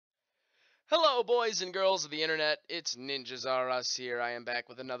Hello, boys and girls of the internet. It's Ninjas R Us here. I am back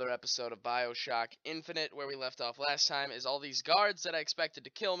with another episode of Bioshock Infinite. Where we left off last time is all these guards that I expected to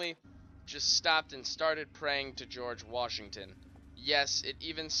kill me just stopped and started praying to George Washington. Yes, it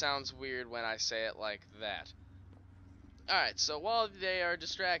even sounds weird when I say it like that. Alright, so while they are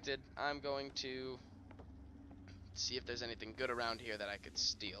distracted, I'm going to see if there's anything good around here that I could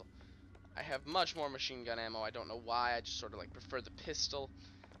steal. I have much more machine gun ammo. I don't know why. I just sort of like prefer the pistol.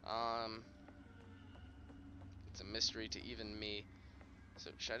 It's a mystery to even me.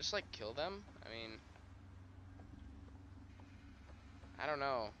 So should I just like kill them? I mean, I don't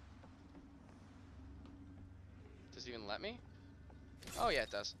know. Does it even let me? Oh yeah, it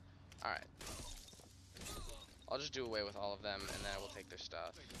does. Alright. I'll just do away with all of them and then I will take their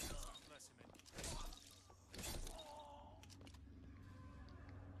stuff.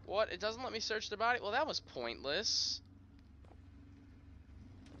 What? It doesn't let me search their body? Well, that was pointless.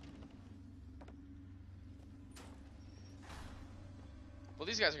 Well,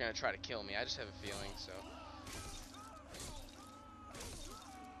 these guys are gonna try to kill me. I just have a feeling, so.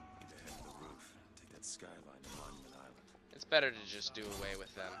 It's better to just do away with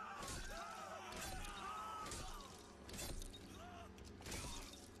them.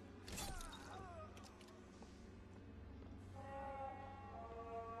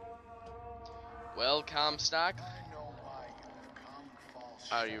 Well, Comstock,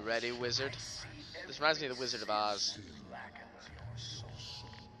 are you ready, wizard? This reminds me of the Wizard of Oz.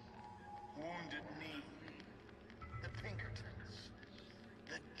 Wounded Knee, the Pinkertons,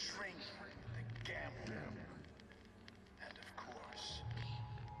 the drink, the gambling, and of course,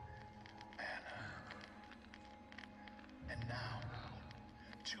 Anna. And now,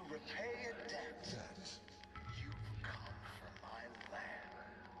 to repay a debt, you've come from my land.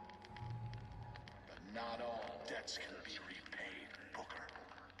 But not all debts can be repaid, Booker.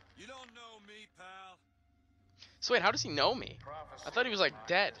 You don't know me, pal. So wait, how does he know me? I thought he was like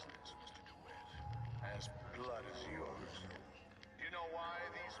dead. As blood as yours. You know why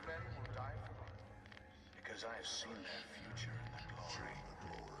these men will die for me? Because I have seen their future in the glory,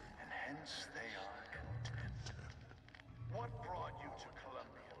 and hence they are content. What brought you to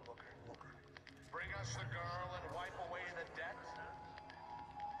Columbia, Booker? Bring us the girl and wipe away the debt?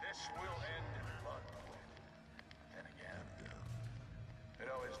 This will end in blood. Then again, it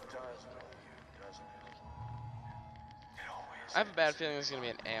always does with you, doesn't it? It always. I have a bad feeling there's gonna be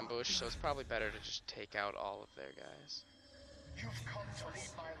an ambush, so it's probably better to just take out all of their guys. You've come to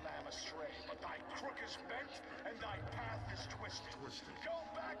lead my lamb astray, but thy crook is bent and thy path is twisted. Go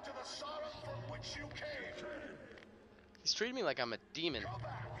back to the Sodom from which you came. He's treating me like I'm a demon Go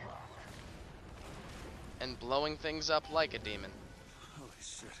back. and blowing things up like a demon. Holy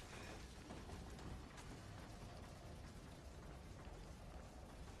shit.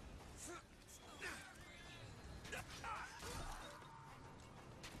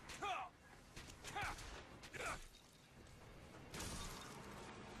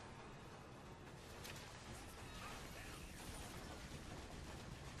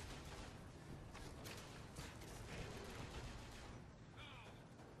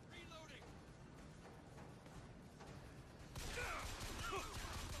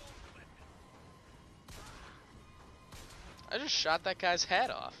 I just shot that guy's head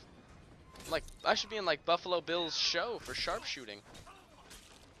off. Like, I should be in like Buffalo Bill's show for sharpshooting.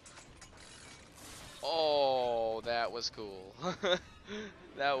 Oh, that was cool.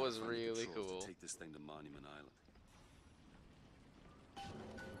 That was really cool. Take this thing to Monument Island.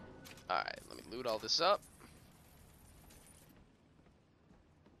 Alright, let me loot all this up.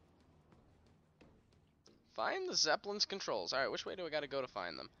 Find the Zeppelin's controls. Alright, which way do I gotta go to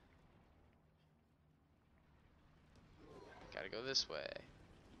find them? Gotta go this way.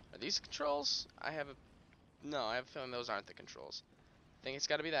 Are these controls? I have a feeling those aren't the controls. I think it's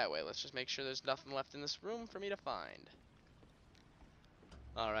gotta be that way. Let's just make sure there's nothing left in this room for me to find.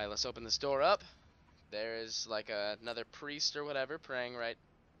 Alright, let's open this door up. There is like another priest or whatever praying.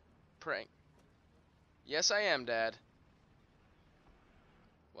 Yes, I am, Dad.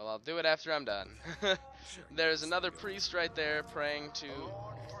 Well, I'll do it after I'm done. There's another priest right there praying to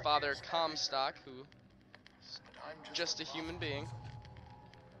Father Comstock, who just a human being.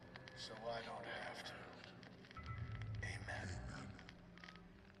 So I don't have to. Amen.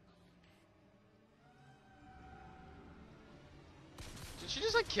 Did she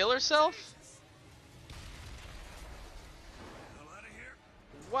just like kill herself?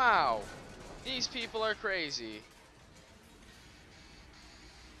 Wow, these people are crazy.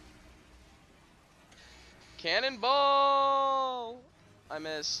 Cannonball! I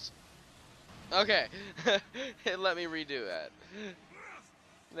missed. Okay, it let me redo that.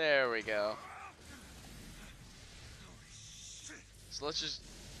 There we go. So let's just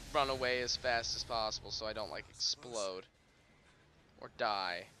run away as fast as possible so I don't, like, explode. Or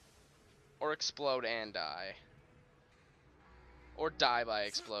die. Or explode and die. Or die by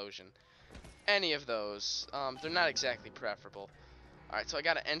explosion. Any of those. They're not exactly preferable. Alright, so I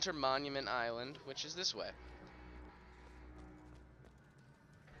gotta enter Monument Island, which is this way.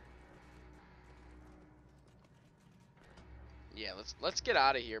 Yeah, let's get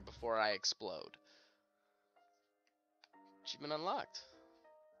out of here before I explode. Achievement unlocked.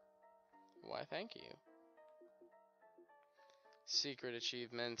 Why, thank you. Secret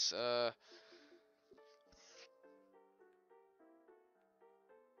achievements,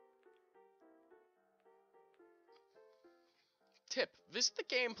 Tip. Visit the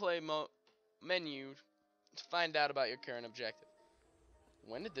gameplay menu to find out about your current objective.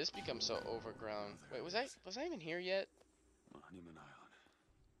 When did this become so overgrown? Wait, was I even here yet? Monument Island.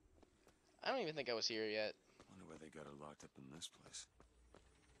 I don't even think I was here yet. Wonder why they got her locked up in this place.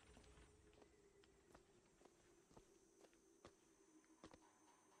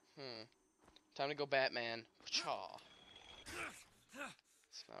 Time to go Batman. Chaw.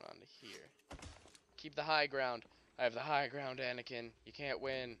 Let's mount onto here. Keep the high ground. I have the high ground, Anakin. You can't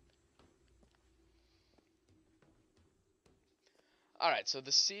win. Alright, so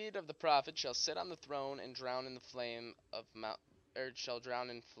the seed of the prophet shall sit on the throne and drown in the flame of shall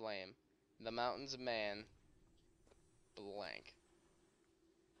drown in flame. The mountains of man blank.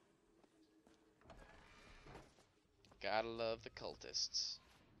 Gotta love the cultists.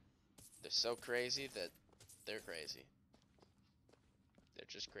 They're so crazy that they're crazy. They're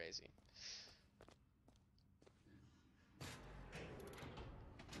just crazy.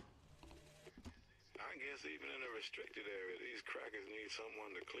 I guess even in a restricted area, these crackers need someone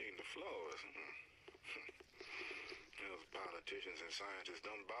to clean the floors. Those politicians and scientists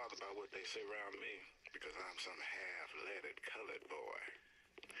don't bother about what they say around me because I'm some half-leaded colored boy.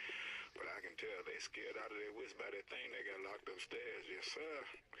 But I can tell they scared out of their wits by that thing they got locked upstairs. Yes, sir.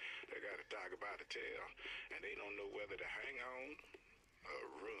 They got a tiger by the tail, and they don't know whether to hang on or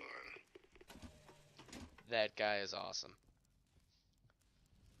run. That guy is awesome.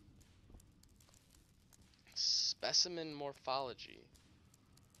 Specimen morphology.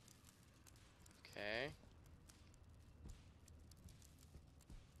 Okay.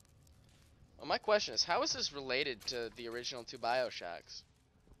 Well, my question is, how is this related to the original two Bioshocks?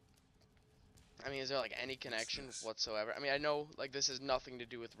 I mean, is there like any connection whatsoever? I mean, I know like this has nothing to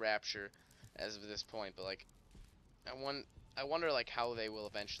do with Rapture as of this point, but like, I wonder like how they will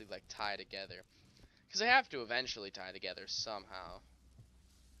eventually like tie together, because they have to eventually tie together somehow.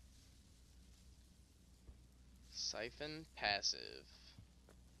 Siphon passive.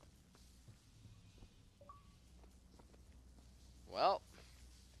 Well,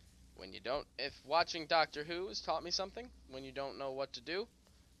 when you don't, if watching Doctor Who has taught me something, when you don't know what to do,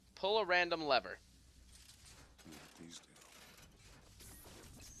 pull a random lever. These do.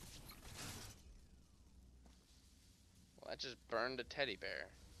 Well, that just burned a teddy bear.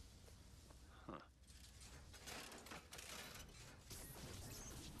 Huh.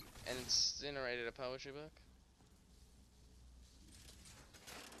 And incinerated a poetry book.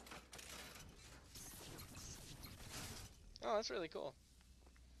 Oh, that's really cool.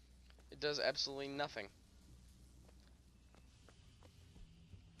 It does absolutely nothing.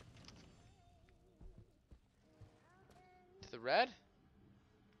 To the red?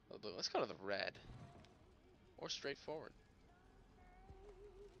 Or the blue? Let's go to the red. Or straight forward.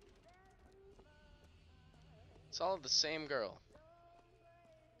 It's all the same girl.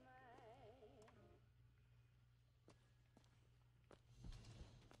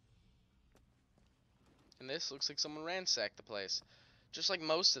 And this looks like someone ransacked the place. Just like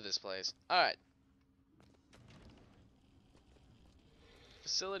most of this place. Alright.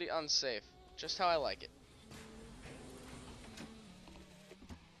 Facility unsafe. Just how I like it.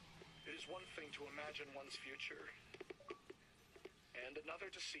 It is one thing to imagine one's future, and another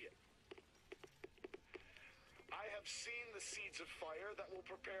to see it. I have seen the seeds of fire that will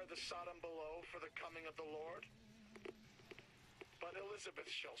prepare the Sodom below for the coming of the Lord. But Elizabeth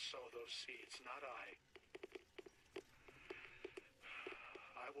shall sow those seeds, not I.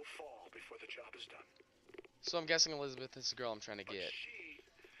 I will fall before the job is done. So I'm guessing Elizabeth is the girl I'm trying to But get. she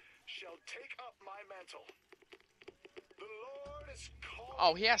shall take up my mantle. The Lord is calling.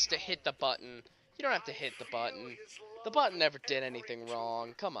 Oh, he has to me hit the home. button. You don't have to I hit the feel button. his The love button in never did every anything tune,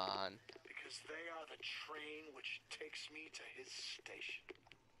 wrong. Come on. because they are the train which takes me to his station.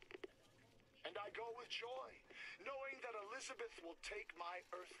 And I go with joy, knowing that Elizabeth will take my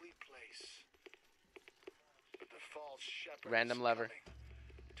earthly place. But the false shepherd Random is lever. coming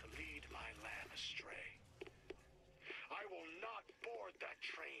to lead my lamb astray. I will not that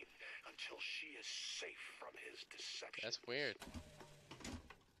train until she is safe from his deception. That's weird.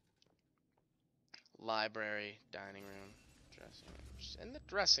 Library, dining room, dressing room. She's in the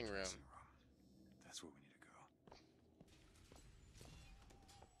dressing room. That's where we need to go.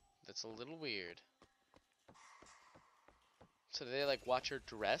 That's a little weird. So do they like watch her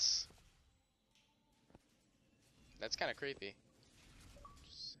dress? That's kind of creepy.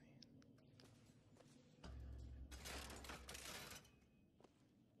 Just saying.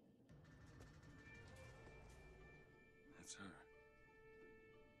 That's her.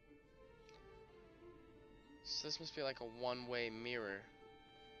 So this must be like a one-way mirror.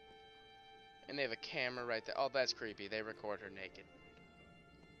 And they have a camera right there. Oh, that's creepy. They record her naked.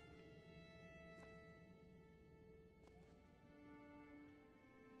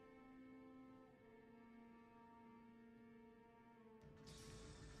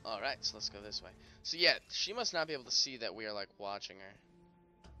 Alright, so let's go this way. So yeah, she must not be able to see that we are like watching her.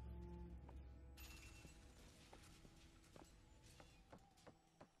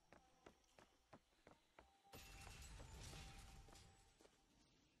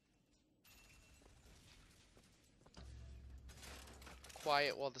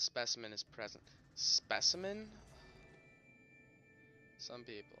 Quiet while the specimen is present. Specimen? Some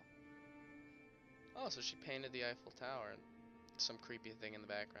people. Oh, so she painted the Eiffel Tower and some creepy thing in the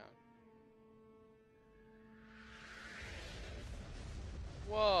background.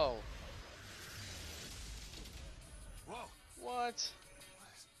 Whoa. Whoa! What?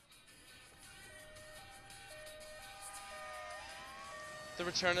 The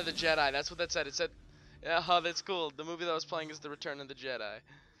Return of the Jedi. That's what that said. It said, yeah, oh, that's cool. The movie that was playing is The Return of the Jedi. Whatever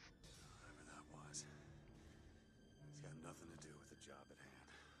that was. It's got nothing to do with the job at hand.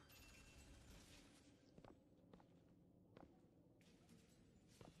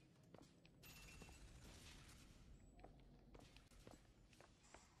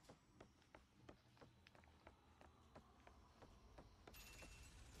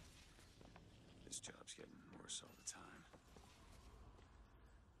 This job's getting worse all the time.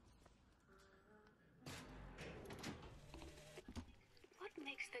 What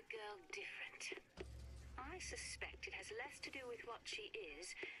makes the girl different? I suspect it has less to do with what she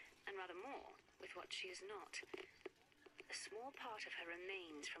is, and rather more with what she is not. A small part of her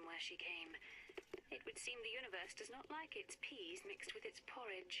remains from where she came. It would seem the universe does not like its peas mixed with its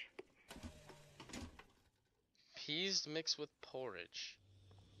porridge. Peas mixed with porridge.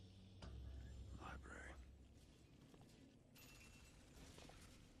 Library.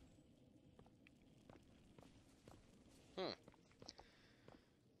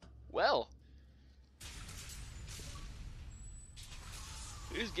 Well.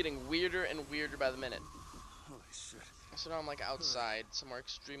 It is getting weirder and weirder by the minute. Holy shit. So now I'm like outside, somewhere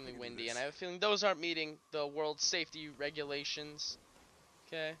extremely windy, and I have a feeling those aren't meeting the world safety regulations.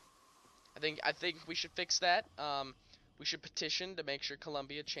 Okay. I think we should fix that. We should petition to make sure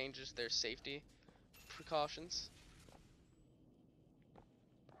Colombia changes their safety precautions.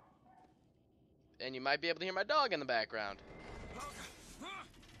 And you might be able to hear my dog in the background.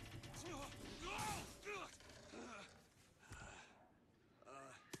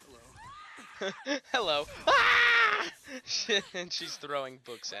 Hello. Hello. Ah! And she's throwing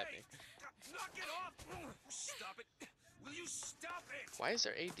books at me. Knock it off! Stop it! Will you stop it? Why is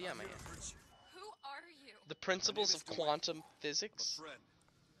there AD on my hand? Who are you? The principles of quantum physics? Friend.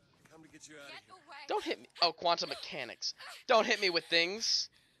 Come to get you out Get of here. away. Don't hit me. Oh, quantum mechanics. Don't hit me with things.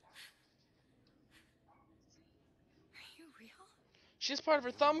 Are you real? She has part of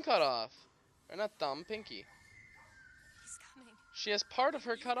her thumb cut off. Or not thumb, pinky. He's coming. She has part of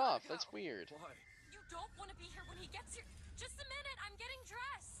her cut off. That's weird. Why? You don't want to be here when he gets here. Just a minute. I'm getting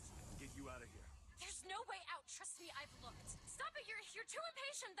dressed. Get you out of here. There's no way out. Trust me, I've looked. Stop it. You're too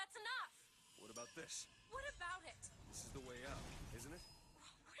impatient. That's enough. What about this? What about it? This is the way out, isn't it?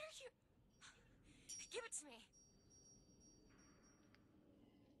 What are you? Give it to me.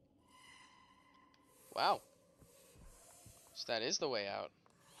 Wow. So that is the way out.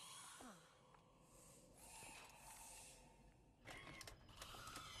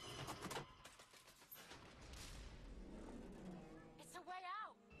 It's a way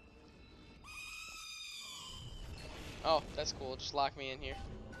out. Oh, that's cool. Just lock me in here.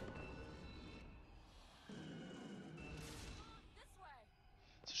 This way.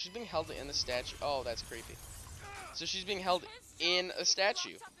 So she's being held in the statue. Oh, that's creepy. So she's being held in a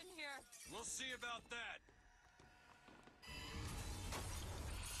statue. Locked up in here. We'll see about that.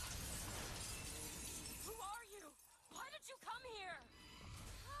 Who are you? Why did you come here?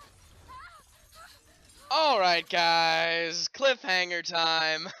 Alright, guys. Cliffhanger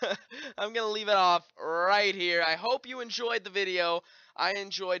time. I'm going to leave it off right here. I hope you enjoyed the video. I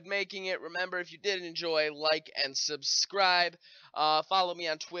enjoyed making it. Remember, if you did enjoy, like and subscribe. Follow me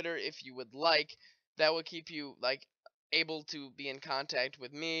on Twitter if you would like. That will keep you like able to be in contact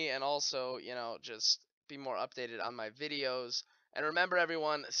with me, and also, just be more updated on my videos. And remember,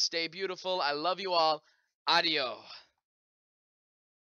 everyone, stay beautiful. I love you all. Adio.